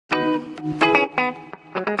And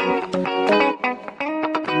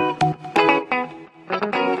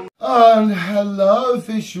hello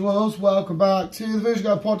visuals, welcome back to the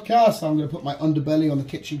Visual Guy podcast. I'm going to put my underbelly on the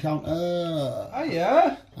kitchen counter. Oh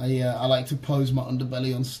yeah? I like to pose my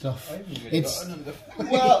underbelly on stuff. I haven't really got an underbelly.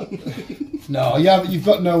 Well, no, you've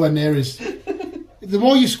got nowhere near as... The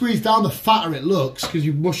more you squeeze down, the fatter it looks because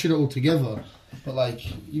you're mushing it all together. But like,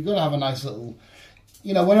 you've got to have a nice little...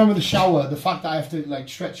 You know, when I'm in the shower, the fact that I have to like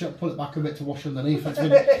stretch up, pull it back a bit to wash underneath,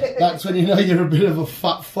 that's when you know you're a bit of a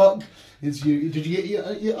fat fuck. Did you get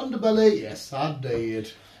your underbelly? Yes, I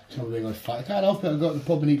did. Something like fat. I can't help it. I go to the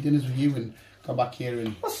pub and eat dinners with you and come back here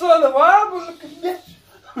and... I saw the vibe, look at this.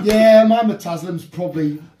 Yeah, my metabolism's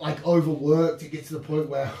probably like overworked. It gets to the point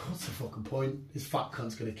where, what's the fucking point? This fat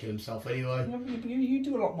cunt's going to kill himself anyway. Yeah, you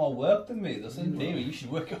do a lot more work than me. That's in theory. You should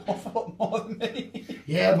work it off a lot more than me.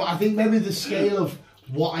 Yeah, but I think maybe the scale of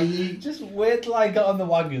what I eat. Just wait till I get on the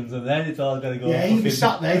wagons and then it's all going to go. Yeah, you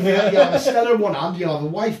sat there, you have a Stella in one hand, you have a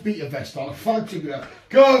wife beater vest on, a fag cigarette,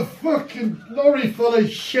 go fucking lorry full of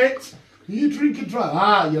shit. You drink and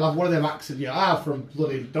drive. You'll have one of them accents. From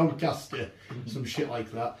bloody Doncaster, some shit like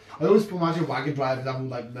that. I always imagine wagon drivers having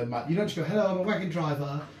like you don't just go, hello, I'm a wagon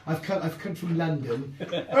driver. I've come from London.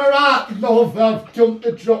 All right, love, I've come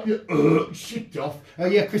to drop you. Shit off. Oh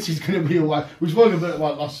yeah, Chris is going to be a wagon. We spoke a bit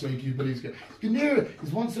about last week, but he's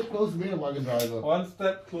he's one step closer to being a wagon driver. One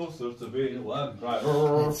step closer to being a wagon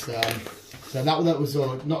driver. So that was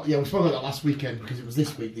not we spoke about that last weekend because it was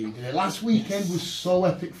this week that you did it. Last weekend was so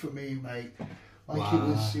epic for me, mate. Like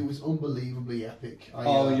wow. it was unbelievably epic. You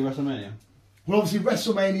WrestleMania? Well, obviously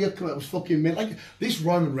WrestleMania, it was fucking mint. Like this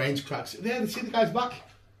Roman Reigns cracks. There, see the guy's back.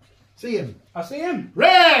 See him. I see him.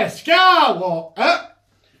 Skywalker.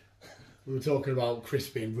 We were talking about Chris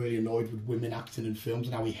being really annoyed with women acting in films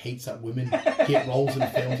and how he hates that women get roles in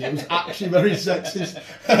films. It was actually very sexist.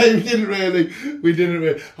 We didn't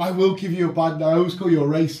really. I will give you a bad name. I always call you a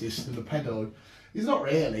racist and a pedo. He's not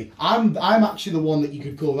really. I'm actually the one that you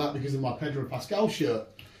could call that because of my Pedro Pascal shirt.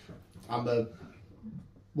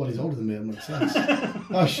 Well, he's older than me, it makes sense.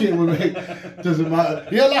 Oh shit, doesn't matter.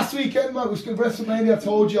 Yeah, last weekend, mate, was WrestleMania. I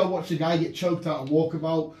told you I watched a guy get choked out and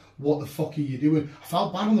walkabout. What the fuck are you doing? I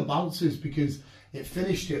felt bad on the bouncers because it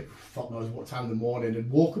finished at fuck knows what time in the morning and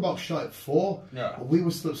walkabout shot at 4. Yeah. And we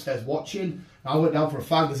were still upstairs watching. I went down for a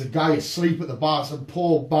fag. There's a guy asleep at the bar. Some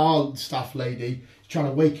poor bar staff lady trying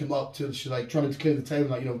to wake him up to she's like trying to clear the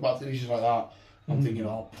table, like about to finish like that. I'm thinking,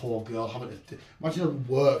 oh, poor girl, imagine at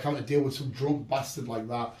work having to deal with some drunk bastard like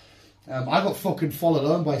that. I got fucking followed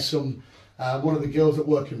home by some one of the girls that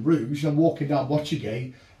work in Rouge. I'm walking down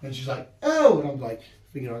Botchagate, and she's like, oh, and I'm like,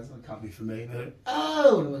 thinking, that can't be for me. And they're like,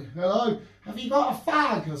 oh, and I'm like, hello, have you got a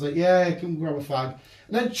fag? I was like, yeah, come grab a fag.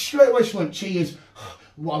 And then straight away she went, cheers.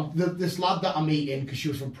 Well, this lad that I'm eating, because she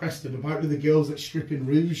was from Preston, apparently the girls that strip in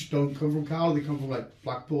Rouge don't come from Carl, they come from like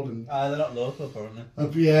Blackpool and... they're not local apparently.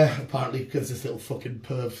 Yeah, apparently, because this little fucking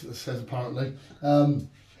perv that says apparently. And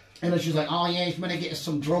then she's like, oh yeah, he's meant to get us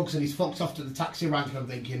some drugs and he's fucked off to the taxi rank, and I'm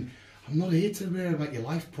thinking, I'm not here to hear about your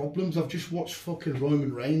life problems, I've just watched fucking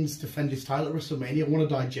Roman Reigns defend his title at WrestleMania, I want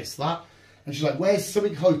to digest that. And she's like, where's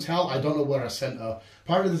something hotel? I don't know where I sent her.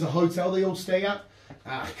 Apparently there's a hotel they all stay at.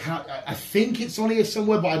 I think it's on here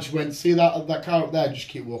somewhere, but I just went, see that car up there, just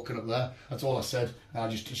keep walking up there. That's all I said.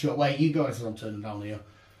 And she went, where you go? I said, I'm turning down here.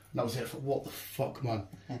 And that was it. For what the fuck, man?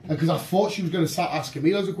 Because I thought she was going to start asking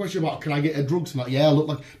me loads of questions about, can I get her drugs? I'm like, yeah, do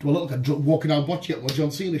I look like a drug walking down Botchy with my John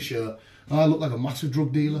Cena shirt? I look like a massive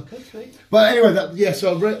drug dealer. But anyway,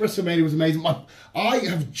 so WrestleMania was amazing. I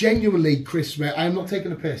have genuinely, Chris, mate, I am not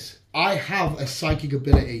taking a piss. I have a psychic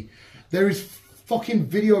ability. There is fucking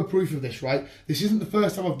video proof of this, right? This isn't the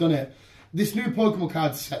first time I've done it. This new Pokemon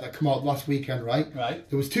card set that came out last weekend, right? Right.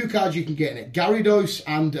 There was 2 cards you can get in it. Gyarados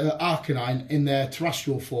and Arcanine in their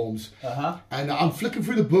terrestrial forms. And I'm flicking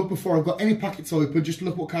through the book before I've got any packets open, just to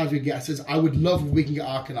look what cards we can get. It says, I would love if we can get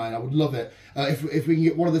Arcanine. I would love it. If we can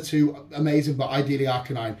get one of the 2, amazing, but ideally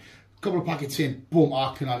Arcanine. A couple of packets in, boom,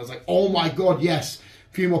 Arcanine. I was like, oh my god, yes.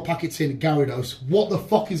 A few more packets in, Gyarados. What the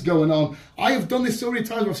fuck is going on? I have done this so many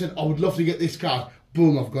times where I said, I would love to get this card.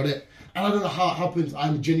 Boom, I've got it. And I don't know how it happens.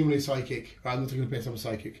 I'm genuinely psychic. I'm not taking a piss, I'm a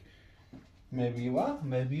psychic. Maybe you are,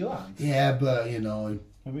 maybe you aren't. Yeah, but, you know.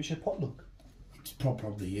 Maybe it's your potluck. It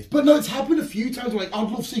probably is. But no, it's happened a few times. Like,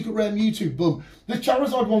 I'd love Secret Rare Mewtwo. Boom. The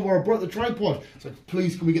Charizard one where I brought the tripod. It's like,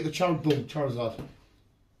 please, can we get the Charizard?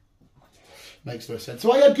 Makes no sense.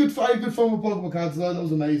 So I had good fun with Pokemon cards though. That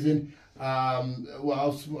was amazing. What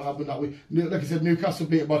else happened that week? Like I said, Newcastle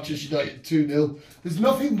beat Manchester United 2-0. There's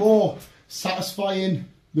nothing more satisfying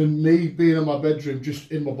than me being in my bedroom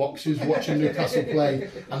just in my boxes watching Newcastle play.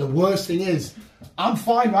 And the worst thing is, I'm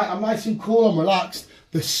fine, right? I'm nice and cool, I'm relaxed.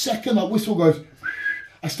 The second that whistle goes,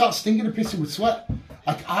 I start stinking and pissing with sweat.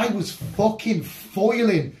 Like, I was fucking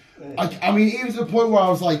foiling. Like, I mean, even to the point where I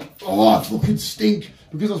was like, oh, I fucking stink,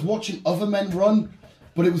 because I was watching other men run.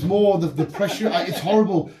 But it was more the pressure. It's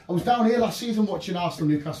horrible. I was down here last season watching Arsenal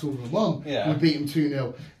Newcastle with my mum. Yeah. We beat them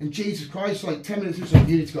 2-0. And Jesus Christ, like 10 minutes into it,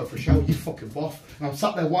 you need to go for a shower, you fucking boff. And I'm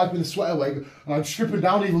sat there wiping the sweat away, and I'm stripping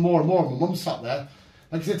down even more and more. And my mum sat there.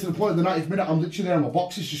 Like I said, to the point of the 90th minute, I'm literally there in my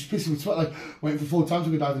boxes, just pissing with sweat, like waiting for full time to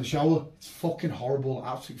go dive in the shower. It's fucking horrible.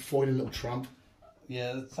 Absolutely foiling little tramp.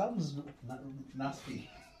 Yeah, it sounds nasty.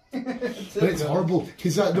 But it's horrible,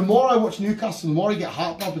 because the more I watch Newcastle, the more I get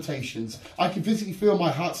heart palpitations. I can physically feel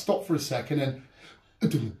my heart stop for a second, and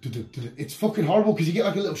it's fucking horrible, because you get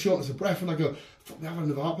like a little shortness of breath, and I go, fuck me, I've had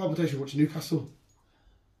another heart palpitation watching Newcastle.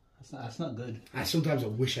 That's not good. Sometimes I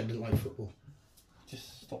wish I didn't like football.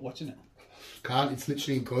 Just stop watching it. Can't, it's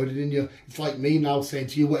literally encoded in you. It's like me now saying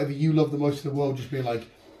to you, whatever you love the most in the world, just being like,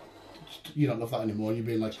 you don't love that anymore, and you're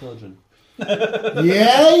being like, children.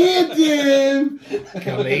 Yeah, you do.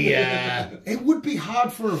 Come here. It would be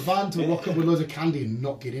hard for a van to rock up with loads of candy and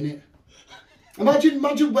not get in it.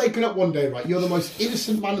 Imagine waking up one day, right? You're the most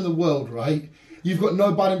innocent man in the world, right? You've got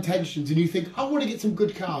no bad intentions, and you think, I want to get some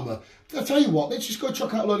good karma. I'll tell you what, let's just go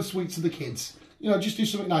chuck out a load of sweets to the kids. You know, just do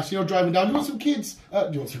something nice. You know, driving down, you want some kids? Do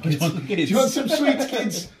you want some kids? Do you want some sweets,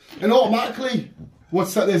 kids? And automatically,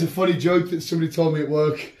 what's that? There's a funny joke that somebody told me at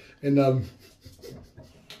work, and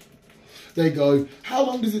they go, how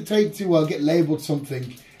long does it take to get labelled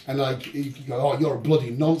something? And like, you go, oh, you're a bloody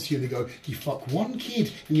nonce. And they go, you fuck one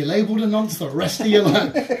kid and you're labelled a nonce the rest of your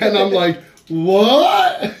life. And I'm like,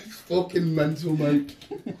 what? Fucking mental, mate.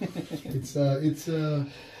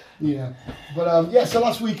 Yeah. But yeah, so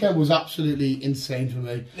last weekend was absolutely insane for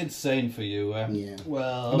me. Insane for you, yeah.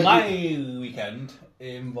 Well, my weekend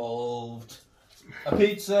involved a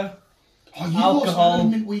pizza, alcohol, had a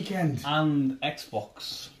mint weekend, and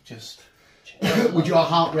Xbox. Just with your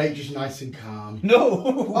heart rate just nice and calm. No.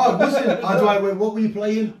 Oh, was it? What were you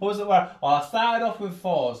playing? What was it? Well, I started off with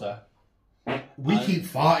Forza. We keep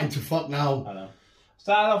farting to fuck now. I know.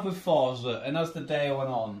 Started off with Forza, and as the day went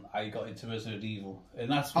on, I got into Resident Evil, and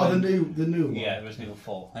that's when, the new one. Yeah, Resident Evil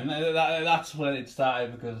 4, and that's when it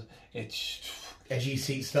started, because it's edgy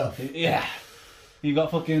seat stuff. Yeah, you got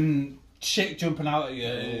fucking shit jumping out at you.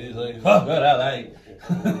 It's like, oh god,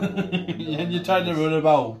 and you're trying to run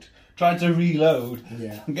about, trying to reload,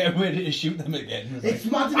 and get ready to shoot them again. It's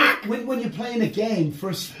mad when you're playing a game, for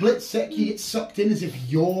a split sec you get sucked in as if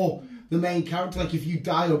you're the main character. Like if you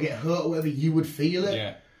die or get hurt or whatever, you would feel it.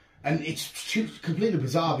 Yeah. And it's completely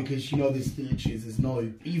bizarre, because you know there's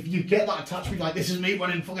no, you get that attachment, like this is me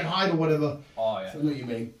running fucking hide or whatever. Oh yeah. So I know what you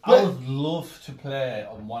mean. I would love to play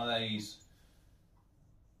on one of these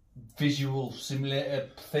visual simulator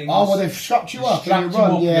things. Oh, well, they've strapped you up and you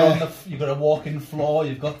run. You've got a walking floor,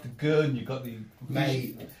 you've got the gun, you've got the...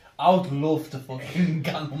 Mate, I would love to fucking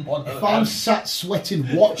get on one of them. If I'm sat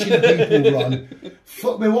sweating watching people run,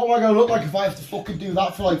 fuck me, what am I going to look like if I have to fucking do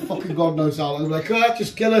that for like fucking God knows how long? I'm like, oh,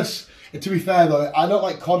 just kill us. And to be fair though, I don't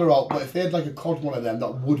like COD or out, but if they had like a COD one of them,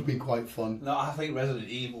 that would be quite fun. No, I think Resident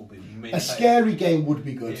Evil would be... A scary game would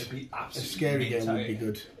be good. It'd be absolutely... A scary game would be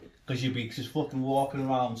good. Because you'd be just fucking walking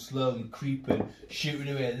around slowly, creeping, shooting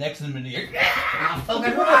away. The next minute you're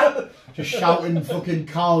just shouting fucking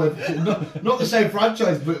Carl. Not the same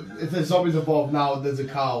franchise, but if there's zombies involved now, there's a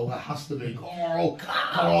Carl. That has to be Carl.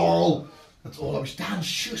 That's all I was. Dan,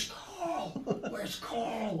 shush, Carl. Where's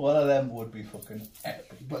Carl? One of them would be fucking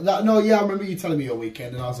epic. But that, no, yeah, I remember you telling me your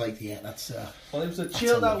weekend, and I was like, yeah, that's. Well, it was a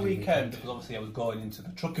chilled out weekend, because obviously I was going into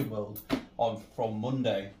the trucking world from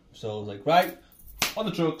Monday, so I was like, right. On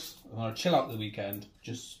the trucks, I'm going to chill out the weekend.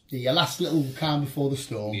 Just your last little calm before the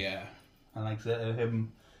storm. Yeah. And like I said,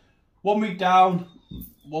 1 week down,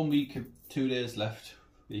 1 week and 2 days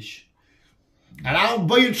left-ish. And I'll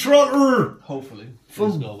be a trucker! Hopefully.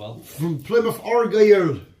 Things go well. From Plymouth,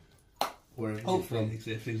 Argyle. Where is hopefully,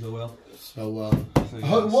 if things go well. So,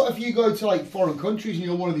 what if you go to like foreign countries and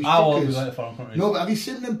you're one of these truckers? I won't be going to foreign countries. No, but have you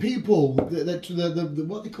seen them people, the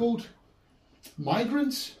what are they called?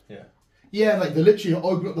 Migrants? Yeah. Yeah, like they literally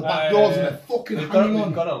open up the back doors and they're fucking hanging on.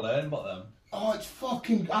 We've got to learn about them. Oh, it's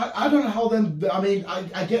fucking... I don't know how them... I mean,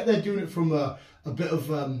 I get they're doing it from a bit of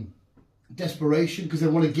desperation, because they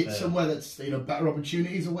want to get somewhere that's, you know, better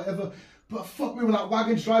opportunities or whatever. But fuck me, when that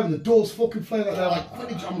wagon's driving, the doors fucking flying out there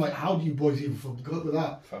like... I'm like, how do you boys even fucking go with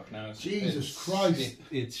that? Fuck no. Jesus Christ.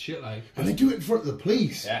 It's shit like... And they do it in front of the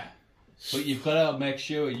police. Yeah. But you've got to make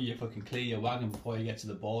sure you fucking clear your wagon before you get to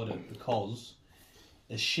the border, because...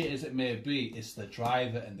 as shit as it may be, it's the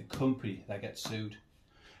driver and the company that gets sued.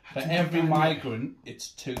 For every migrant, it's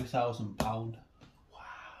 £2,000.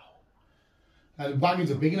 And the wagons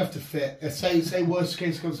are big enough to fit. Say worst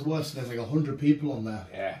case comes to worst, there's like 100 people on there.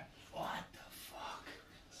 Yeah. What the fuck?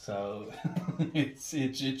 So it's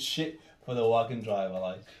shit for the wagon driver,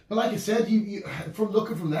 like. But like I said, you from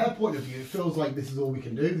looking from their point of view, it feels like this is all we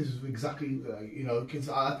can do. This is exactly because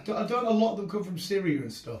I don't a lot of them come from Syria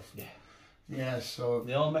and stuff. Yeah. Yeah. So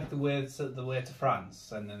they all make the way to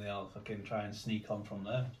France, and then they all fucking try and sneak on from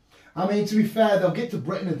there. I mean, to be fair, they'll get to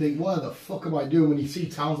Britain and think, what the fuck am I doing? When you see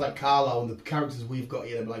towns like Carlisle and the characters we've got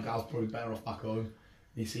here, they'll be like, I was probably better off back home.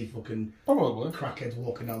 You see fucking probably crackheads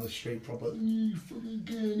walking down the street, probably, you fucking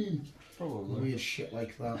getting in. Probably. Weird shit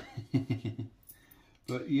like that.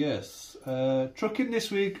 But yes, trucking this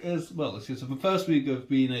week as well. It's the first week of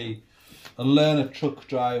being a learner truck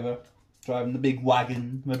driver. Driving the big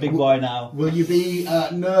wagon. I'm a big boy now. Will you be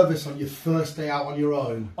nervous on your first day out on your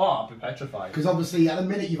own? Oh, I'll be petrified. Because obviously, at the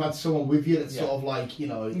minute you've had someone with you that's sort of like,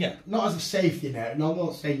 not as a safety net. No, I'm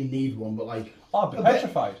not saying you need one, but like... Oh, I'll be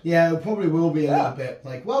petrified. Yeah, it probably will be a little bit.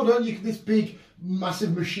 Like, well done, this big,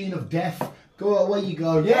 massive machine of death. Go away you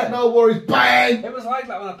go. Yeah, no worries. Bang! It was like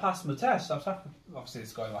that when I passed my test. Obviously,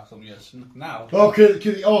 it's going back some years now. Oh,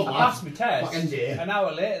 I passed my test. An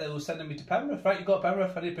hour later, they were sending me to Penrith. Right, you got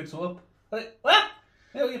Penrith, I need to pick some up. Like, what?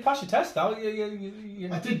 You passed your test now.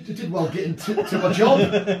 I did well getting to my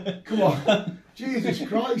job. Come on. Jesus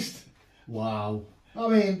Christ. Wow. I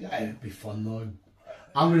mean, it'd be fun though.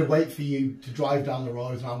 I'm going to wait for you to drive down the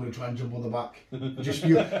road and I'm going to try and jump on the back. Just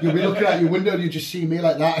you'll be looking out your window and you just see me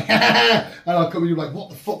like that. And I'll come and you're like, what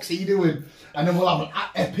the fuck's he doing? And then we'll have an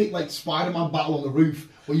epic like Spider-Man battle on the roof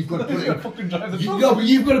where you've got to put it in... fucking drive the truck. No, but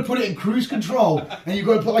you've got to put it in cruise control and you've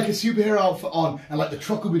got to put like a superhero outfit on and like the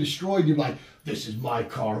truck will be destroyed and you're like, this is my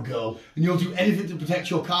cargo. And you'll do anything to protect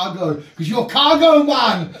your cargo because you're cargo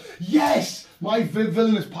man. Yes! My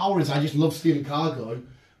villainous power is I just love stealing cargo,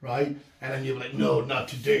 right? And then you're like, no, not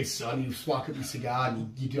today, son. You spark up your cigar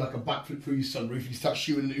and you do like a backflip through your sunroof. You start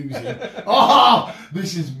shooting and oozing. Oh,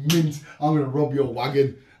 this is mint. I'm going to rob your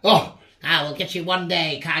wagon. Oh, I will get you one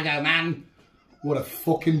day, cargo man. What a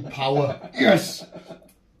fucking power. Yes.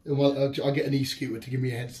 Well, I'll get an e-scooter to give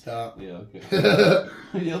me a head start. Yeah, okay.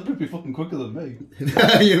 You'll be fucking quicker than me.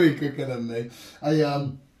 You'll be quicker than me.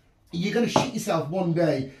 You're going to shit yourself one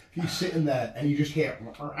day if you're sitting there and you just hear...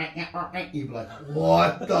 You'll be like,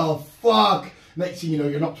 what the fuck? Next thing you know,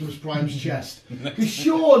 you're in Optimus Prime's chest. Because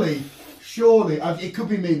surely, it could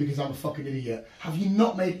be me because I'm a fucking idiot. Have you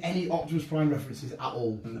not made any Optimus Prime references at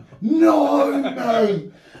all?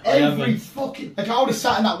 No. Every fucking... Like, I would have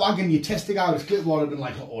sat in that wagon, you're testing out his clipboard and been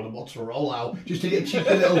like, oh, the what's a roll out? Just to get a cheeky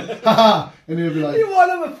little, haha. And he'll be like... You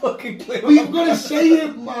want to have a fucking clip? Well, you've got to say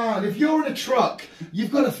it, man. If you're in a truck,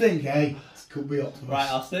 you've got to think, hey, this could be Optimus. Right,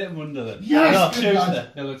 I'll say it Monday then. Yes! No, Tuesday.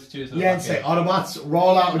 No, it's Tuesday. Yeah, and say, Autobots,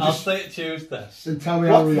 roll out and I'll just... say it Tuesday. And tell me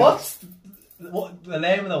how What's the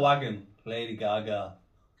name of the wagon? Lady Gaga.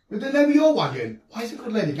 With the name of your wagon? Why is it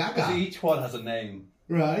called Lady Gaga? Because each one has a name.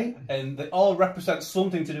 Right. And they all represent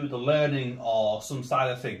something to do with the learning or some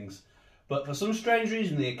side of things. But for some strange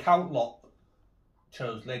reason, the account lot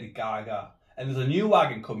chose Lady Gaga. And there's a new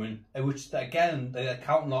wagon coming, in which, again, the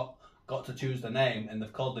account lot got to choose the name, and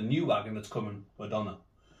they've called the new wagon that's coming Madonna.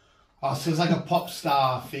 Oh, so it's like a pop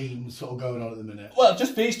star theme sort of going on at the minute. Well,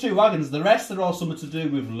 just these two wagons. The rest are all something to do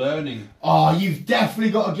with learning. Oh, you've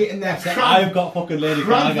definitely got to get in there. I've got fucking Lady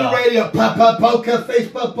Gaga. Gaga. The radio. Poker face,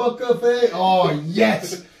 poker face. Oh,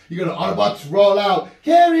 yes. You're going to Autobots roll out.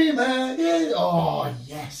 Carry man. Yeah. Oh,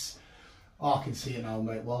 yes. Oh, I can see it now,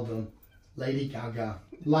 mate. Well done. Lady Gaga.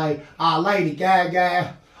 Lady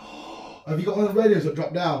Gaga. Have you got one of the radios that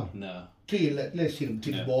dropped down? No. Let's see them,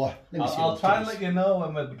 titty boy. I'll try and let you know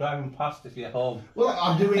when we're driving past if you're home. Well,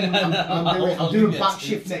 I'm doing back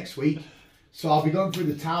shift next week, so I'll be going through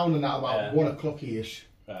the town and that about 1 o'clock-ish.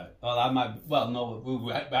 Right. Well, that might. Well, no, we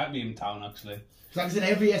might be in town actually. Because like I said,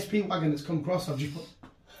 every SP wagon that's come across, I've just put.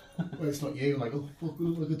 Well, it's not you. I'm like, oh fuck, we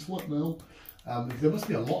look like a twat now. There must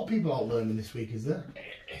be a lot of people out learning this week, is there?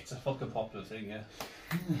 It's a fucking popular thing, yeah.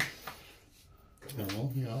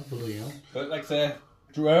 Well, yeah, bloody hell. But like I say.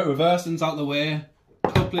 Reversing's out the way,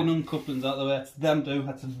 coupling, uncoupling's out the way. It's them do.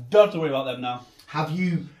 Don't have to worry about them now. Have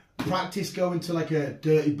you practiced going to like a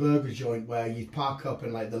dirty burger joint where you park up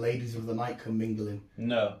and like the ladies of the night come mingling?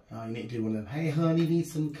 No. Oh, you need to do one of them. Hey, honey, need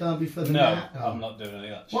some curry for the night? night? No, I'm not doing any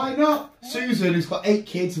of that shit. Why not? Susan, who's got 8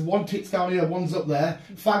 kids, one tit's down here, one's up there,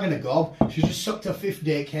 fagging a gob. She just sucked her 5th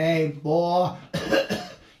dick. Hey, boy,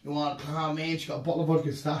 you want to come in? She got a bottle of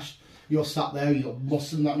vodka stashed. You're sat there, you're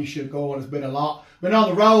mussing that you should go on. It's been a lot. Been on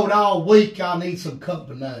the road all week. I need some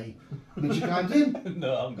company. And then she comes in.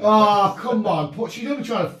 No, I'm good. Oh, come on. She's only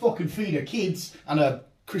trying to fucking feed her kids and her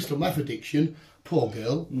crystal meth addiction. Poor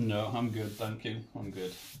girl. No, I'm good, thank you. I'm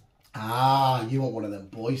good. Ah, you want one of them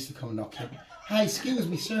boys to come and knock you. Hey, excuse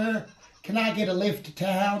me, sir. Can I get a lift to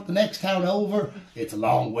town? The next town over? It's a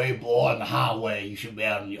long way, boy, on the highway. You should be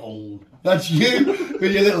out on your own. That's you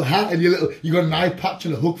with your little hat and you got an eye patch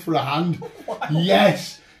and a hook for a hand. Wow.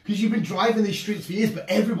 Yes. Because you've been driving these streets for years, but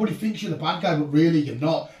everybody thinks you're the bad guy, but really you're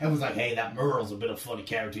not. Everyone's like, hey, that Merle's a bit of a funny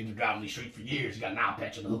character. He's been driving these streets for years. He's got an eye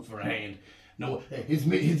patch and a hook for a hand. No,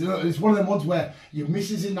 it's one of them ones where your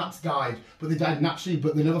missus in that's died, but they died naturally,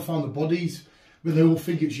 but they never found the bodies. But they all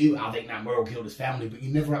think it's you. I think that Merle killed his family, but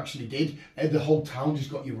you never actually did. And the whole town just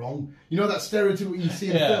got you wrong. You know that stereotype you see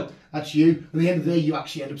in the film? That's you. At the end of the day, you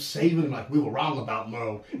actually end up saving them. Like, we were wrong about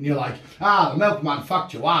Merle. And you're like, the milkman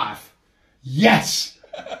fucked your wife. Yes!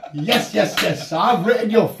 Yes. I've written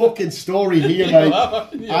your fucking story here, mate.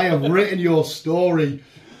 I have written your story.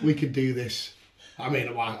 We could do this. I mean,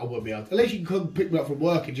 I wouldn't be able to. Unless you can come pick me up from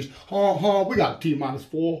work and just, we got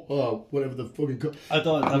T-4, whatever the fucking... I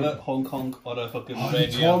don't have a honk or a fucking radio.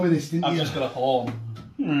 You told me this, didn't you? I've just got a horn.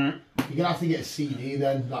 You're going to have to get a CD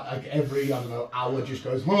then. Like every, I don't know, hour just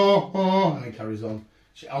goes, and then carries on.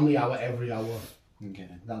 On the hour, every hour. Okay.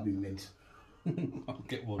 That'd be mint. I'll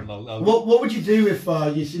get one. What would you do if your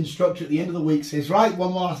instructor at the end of the week says, right,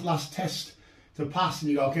 one last test to pass,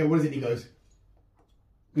 and you go, okay, what is it? And he goes...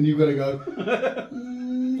 And you've got to go,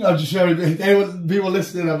 I'm just showing people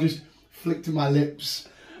listening, I've just flicked to my lips.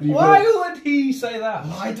 Why would he say that?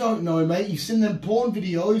 Well, I don't know, mate. You've seen them porn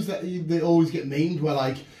videos that they always get memed where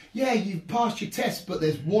like, yeah, you've passed your test, but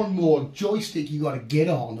there's one more joystick you got to get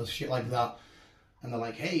on or shit like that. And they're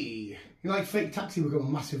like, hey, you like fake taxi become a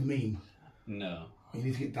massive meme? No. You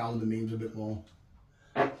need to get down with the memes a bit more.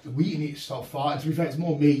 We need to stop farting. To be fair, it's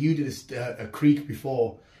more me. You did a creek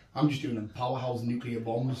before. I'm just doing them powerhouse nuclear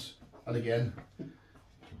bombs. And again.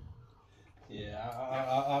 Yeah,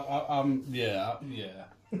 I'm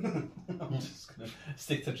just going to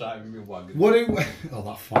stick to driving your wagon. Oh,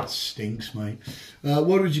 that fart stinks, mate. What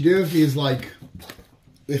would you do if he's like,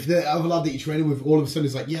 if the other lad that you're training with all of a sudden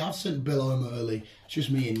is like, yeah, I've sent Bill home early. It's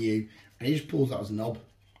just me and you. And he just pulls out his knob.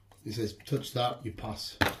 He says, touch that, you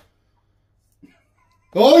pass.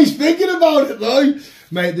 Oh, he's thinking about it though.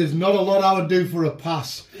 Mate, there's not a lot I would do for a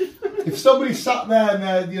pass. If somebody sat there and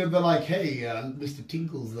they're like, hey, Mr.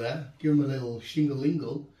 Tinkle's there, give him a little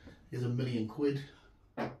shingle-lingle, here's £1 million.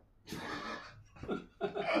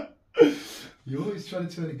 You're always trying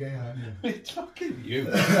to turn it gay, aren't you? It's fucking you.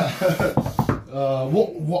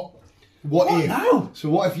 What if? Now? So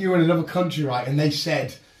what if you were in another country, right, and they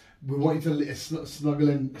said, we want you to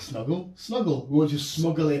snuggle. We want you to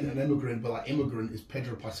smuggle in an immigrant, but that immigrant is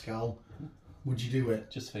Pedro Pascal. Would you do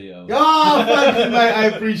it? Just for you. Oh, thank you, mate. I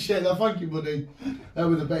appreciate that. Thank you, buddy.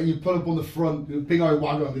 With a bet, you pull up on the front, big old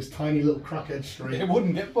wagon on this tiny little crackhead street. It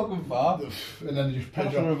wouldn't get fucking far. And then just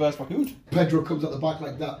Pedro comes out the back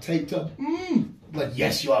like that, taped up. Like,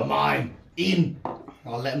 yes, you are mine. In.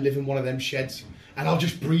 I'll let him live in one of them sheds, and I'll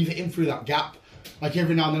just breathe it in through that gap. Like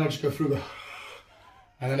every now and then, I'll just go through the.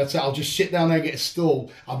 And then that's it. I'll just sit down there and get a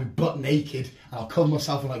stool. I'll be butt naked, and I'll cover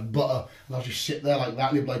myself in like butter, and I'll just sit there like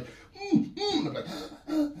that, and he'll be like, and I'm like,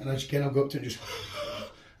 and I just again, I'll go up to it and just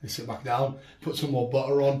and sit back down, put some more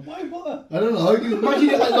butter on. Why butter? I don't know. You imagine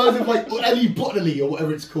it like loads of like any butterly or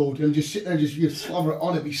whatever it's called, and just sit there and just you slather it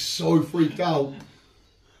on it. Be so freaked out.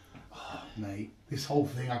 Oh, mate, this whole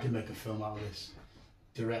thing, I can make a film out of this.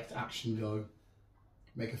 Direct action go.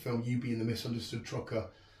 Make a film. You being the misunderstood trucker.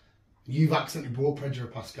 You've accidentally brought Pedro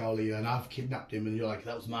Pascal here, and I've kidnapped him, and you're like,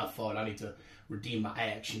 that was my fault. I need to redeem my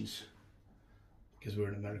actions because we're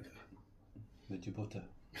in America. With your butter.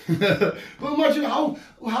 But imagine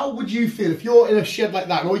how would you feel if you're in a shed like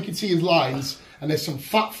that and all you can see is lines and there's some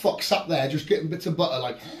fat fuck sat there just getting bits of butter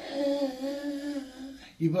like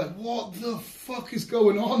you'd be like, what the fuck is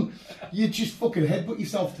going on? You'd just fucking headbutt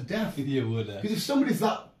yourself to death. You would. Because if somebody's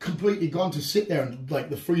that completely gone to sit there and like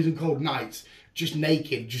the freezing cold nights just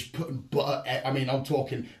naked, just putting butter, I mean I'm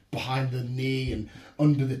talking behind the knee and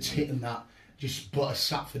under the tit and that, just butter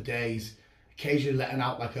sat for days, occasionally letting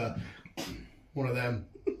out like one of them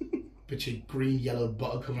bitchy green yellow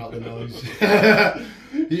butter coming out the nose.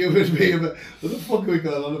 You would be a bit, what the fuck are we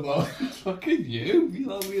going on about? Fucking you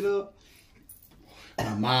know, weirdo.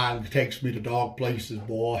 My mind takes me to dark places,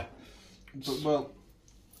 boy. But, well,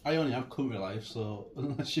 I only have country life, so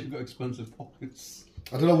unless you've got expensive pockets.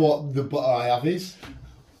 I don't know what the butter I have is.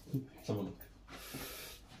 Let's have a look.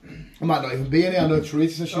 I might not even be in here. I know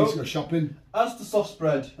Teresa says she needs to go shopping. As the soft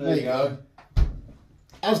spread. There you go.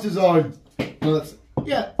 As designed. No,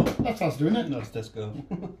 that's us doing it. No, it's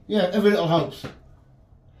Tesco. Yeah, every little helps.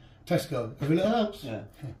 Tesco, every little helps. Yeah.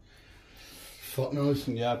 Fuck knows.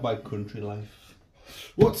 Yeah, I'd buy Country Life.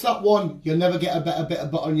 What's that one? You'll never get a better bit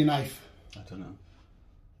of butter on your knife. I don't know.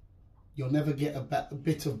 You'll never get a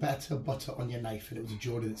bit of better butter on your knife. And it was a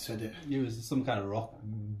Geordie that said it. It was some kind of rock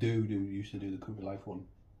dude who used to do the Country Life one.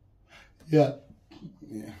 Yeah.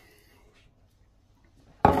 Yeah.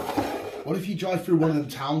 What if you drive through one of them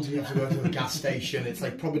towns and you have to go to a gas station? It's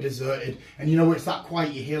like probably deserted, and you know where it's that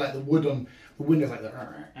quiet. You hear like the wood on the windows, like the,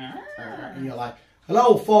 and you're like,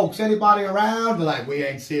 "Hello, folks. Anybody around?" They're like, "We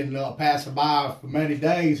ain't seen a passerby for many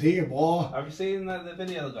days here, boy." Have you seen the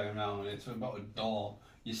video that's going around? It's about a door.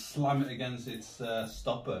 You slam it against its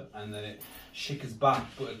stopper, and then it shakes back,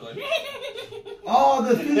 but it goes. Oh,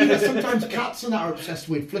 the thing that sometimes cats and that are obsessed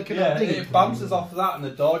with, flicking that thing. It bounces off that, and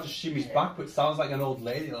the door just shimmies back, but it sounds like an old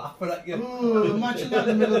lady laughing at you. Ooh, imagine that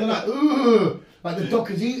in the middle of the night. Ooh, like the duck,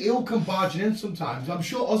 because he'll come barging in sometimes. I'm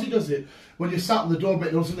sure Ozzy does it when you're sat on the door bit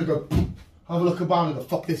and all of a sudden they go, have a look about and go,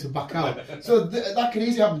 fuck this and back out. So that can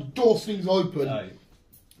easily happen. Door swings open. Aye.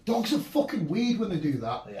 Dogs are fucking weird when they do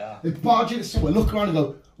that. Yeah. They barge into somewhere, look around and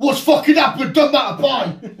go, what's fucking happened? Done that a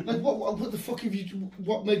pie. Like, what the fuck have you,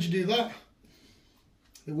 what made you do that?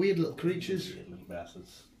 They're weird little creatures. Weird little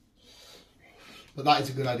bastards. But that is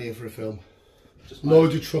a good idea for a film.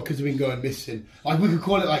 Loads of truckers have been going missing. Like, we could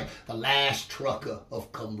call it like the last trucker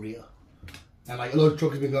of Cumbria. And like a load of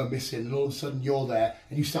truckers have been going missing, and all of a sudden you're there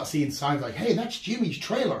and you start seeing signs like, hey, that's Jimmy's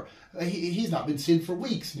trailer. He's not been seen for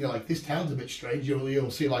weeks. And you're like, this town's a bit strange. You'll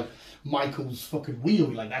see like Michael's fucking wheel.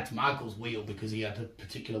 You're like, that's Michael's wheel because he had a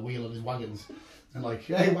particular wheel on his wagons. And like,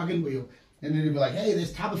 hey, wagon wheel. And then you'll be like, hey,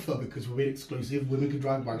 there's Tabitha because we're being exclusive. Women can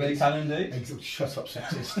drive wagons. They can indeed. Shut up,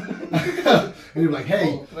 sexist. And you're like,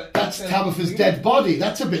 hey, that's Tabitha's dead body.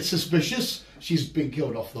 That's a bit suspicious. She's been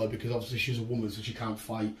killed off though because obviously she's a woman, so she can't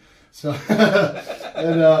fight. So,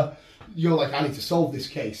 and you're like, I need to solve this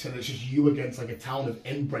case, and it's just you against like a town of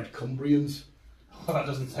inbred Cumbrians. Well, that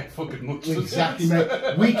doesn't take fucking much. Exactly,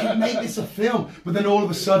 mate. We can make this a film, but then all of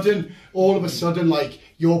a sudden, like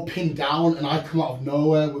you're pinned down, and I come out of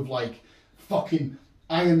nowhere with like fucking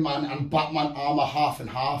Iron Man and Batman armor half and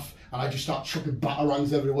half, and I just start chucking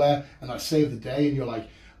batarangs everywhere, and I save the day, and you're like,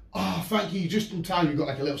 oh, thank you, just in time. You've got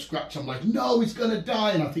like a little scratch. I'm like, no, he's gonna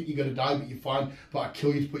die, and I think you're gonna die, but you're fine. But I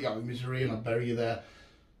kill you to put you out of misery, and I bury you there.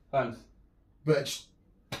 Thanks. But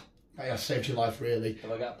I saved your life, really.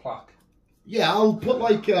 Have I got a plaque? Yeah, I'll put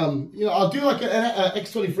like I'll do like an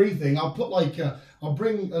X23 thing. I'll put like I'll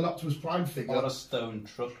bring an Optimus Prime figure. I got a stone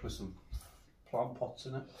truck with some plant pots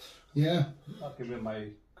in it. Yeah. I'll give it my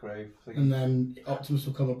grave thing. And then Optimus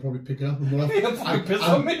will come and probably pick it up and we'll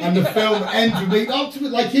and the film ends with me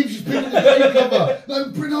Optimus like him just picking the grave cover.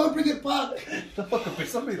 No, bring it back. The fuck could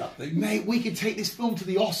piss on me that thing? Mate, we could take this film to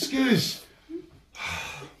the Oscars.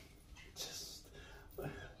 Just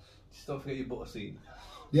don't forget your butter scene.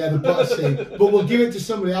 Yeah, the butter scene. But we'll give it to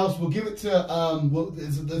somebody else. We'll give it to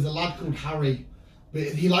there's a lad called Harry. But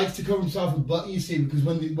he likes to cover himself with butter, you see, because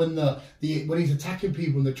when he's attacking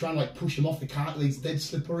people and they're trying to like push him off, they can't. He's dead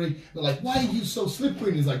slippery. They're like, "Why are you so slippery?"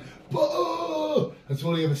 And he's like, "Butter." That's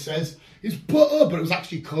all he ever says. It's butter, but it was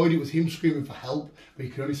actually code. It was him screaming for help, but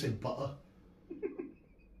he could only say butter.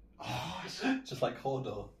 Oh, just like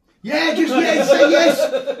Hodor. Yeah, say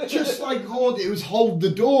yes. Just like Hodor, it was hold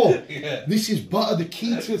the door. Yeah. This is butter. The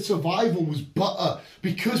key to survival was butter,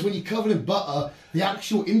 because when you're covered in butter, the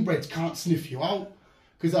actual inbreds can't sniff you out.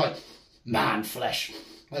 Because like, man flesh,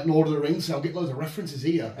 like Lord of the Rings, so I'll get loads of references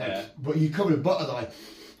here. Yeah. But you covered in butter, they're like,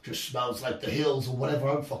 just smells like the hills or whatever,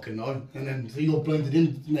 I don't fucking know. And then so you're blended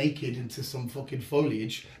in naked into some fucking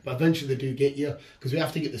foliage, but eventually they do get you, because we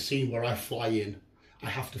have to get the scene where I fly in. I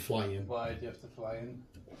have to fly in. Why do you have to fly in?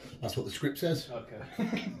 That's what the script says. Okay.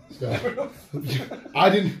 So, I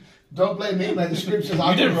didn't. Don't blame me, mate. The script says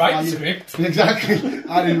I didn't write the script. Exactly.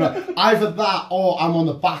 I didn't write. Either that, or I'm on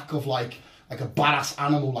the back of like a badass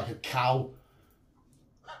animal, like a cow.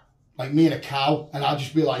 Like me and a cow, and I'll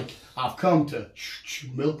just be like, I've come to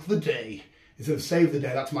milk the day. Instead of save the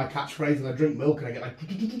day, that's my catchphrase, and I drink milk and I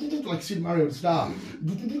get like Super Mario and Star.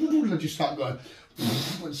 And I just start going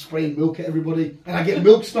and spraying milk at everybody. And I get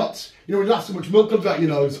milk snots. You know, when that's so much milk comes out your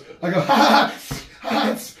nose. I go, ha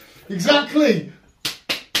ha, exactly.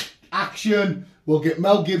 Action. We'll get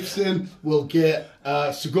Mel Gibson. We'll get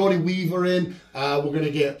Sigourney Weaver in. We're going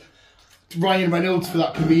to get Ryan Reynolds for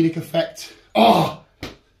that comedic effect. Oh!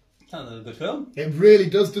 Sounds like a good film. It really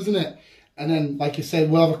does, doesn't it? And then, like you said,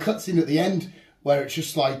 we'll have a cutscene at the end where it's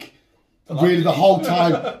just like really the whole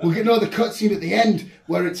time. We'll get another cutscene at the end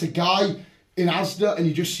where it's a guy in Asda and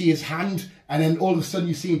you just see his hand, and then all of a sudden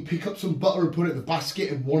you see him pick up some butter and put it in the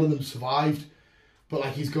basket, and one of them survived. But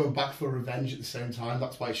like he's going back for revenge at the same time.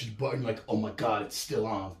 That's why it's just button like, oh my god, it's still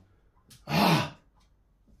on. Ah,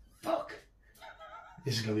 fuck.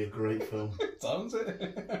 This is gonna be a great film. Sounds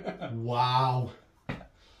it. Wow.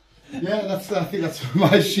 Yeah, I think that's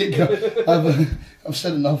my shit. I've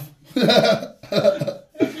said enough.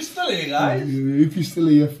 If you're still here, guys. If you're still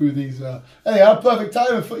here through these, anyhow, perfect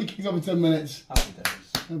time. Footy kicks off in 10 minutes. Happy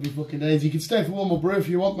days. Happy fucking days. You can stay for one more brew if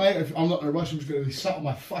you want, mate. I'm not in a rush. I'm just going to be sat on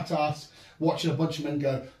my fat ass watching a bunch of men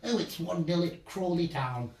go, oh, it's 1-0 at Crawley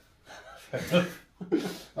Town.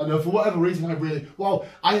 I know, for whatever reason,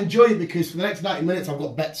 I enjoy it because for the next 90 minutes I've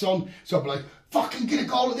got bets on, so I'll be like, fucking get a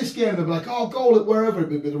goal at this game, and they'll be like, oh, goal at wherever,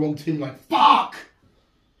 it'll be the wrong team, like, fuck!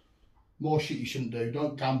 More shit you shouldn't do,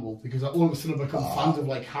 don't gamble, because all of a sudden I become fans of,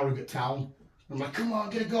 like, Harrogate Town. I'm like, come on,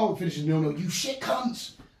 get a goal, it finishes 0-0, you shit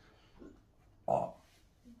cunts! Oh.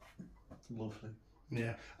 Lovely.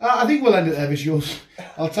 Yeah. I think we'll end it there, visuals.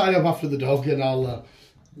 I'll tie you up after the dog, and I'll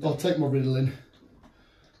take my Ritalin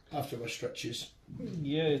after my stretches.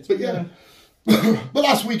 Yeah, but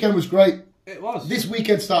last weekend was great. It was. This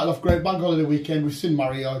weekend started off great. Bank holiday weekend. We've seen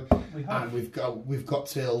Mario, and you've got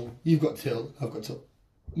till I've got till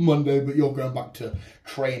Monday, but you're going back to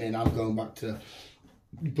training. I'm going back to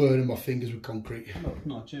burning my fingers with concrete.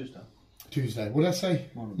 No, Tuesday. Tuesday. What did I say?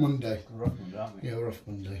 Monday. We're off Monday, aren't we? Yeah, we're off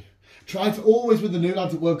Monday. Try to always with the new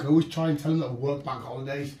lads at work. I always try and tell them that we work bank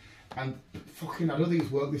holidays, and fucking I don't think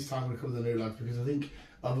it's worked this time when it comes to the new lads because I think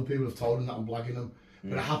other people have told them that I'm blagging them.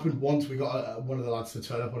 But it happened once. We got one of the lads to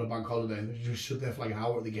turn up on a bank holiday and they just stood there for like an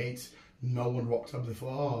hour at the gates. No one rocked up. They thought,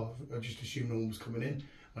 oh, I just assumed no one was coming in.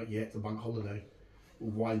 Like, yeah, it's a bank holiday.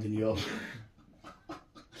 We're winding you up.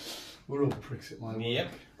 We're all pricks at my work.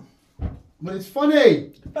 Yep. But it's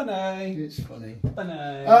funny. Funny. It's funny. Funny.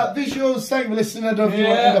 Visuals, thank you for listening. I don't know if you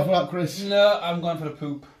want to end off with that, Chris. No, I'm going for the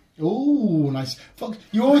poop. Ooh, nice. Fuck,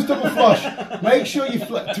 you always double flush. Make sure you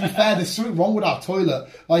flush. To be fair, there's something wrong with our toilet.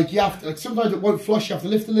 Like, you have to, like, sometimes it won't flush. You have to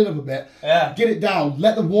lift the lid up a bit. Yeah. Get it down.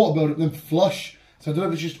 Let the water build up, then flush. So I don't know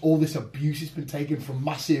if it's just all this abuse it's been taken from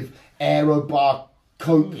massive aero bar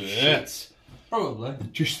coke shit. Probably.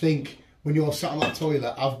 Just think, when you're sat on that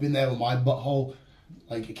toilet, I've been there with my butthole,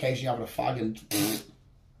 like occasionally having a fag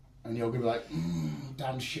and you're going to be like,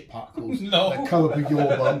 damn shit particles. No. That come up with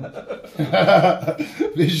your bum.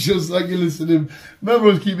 It's just like you're listening.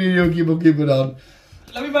 Remember, keep it on.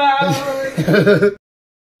 Love you, bye.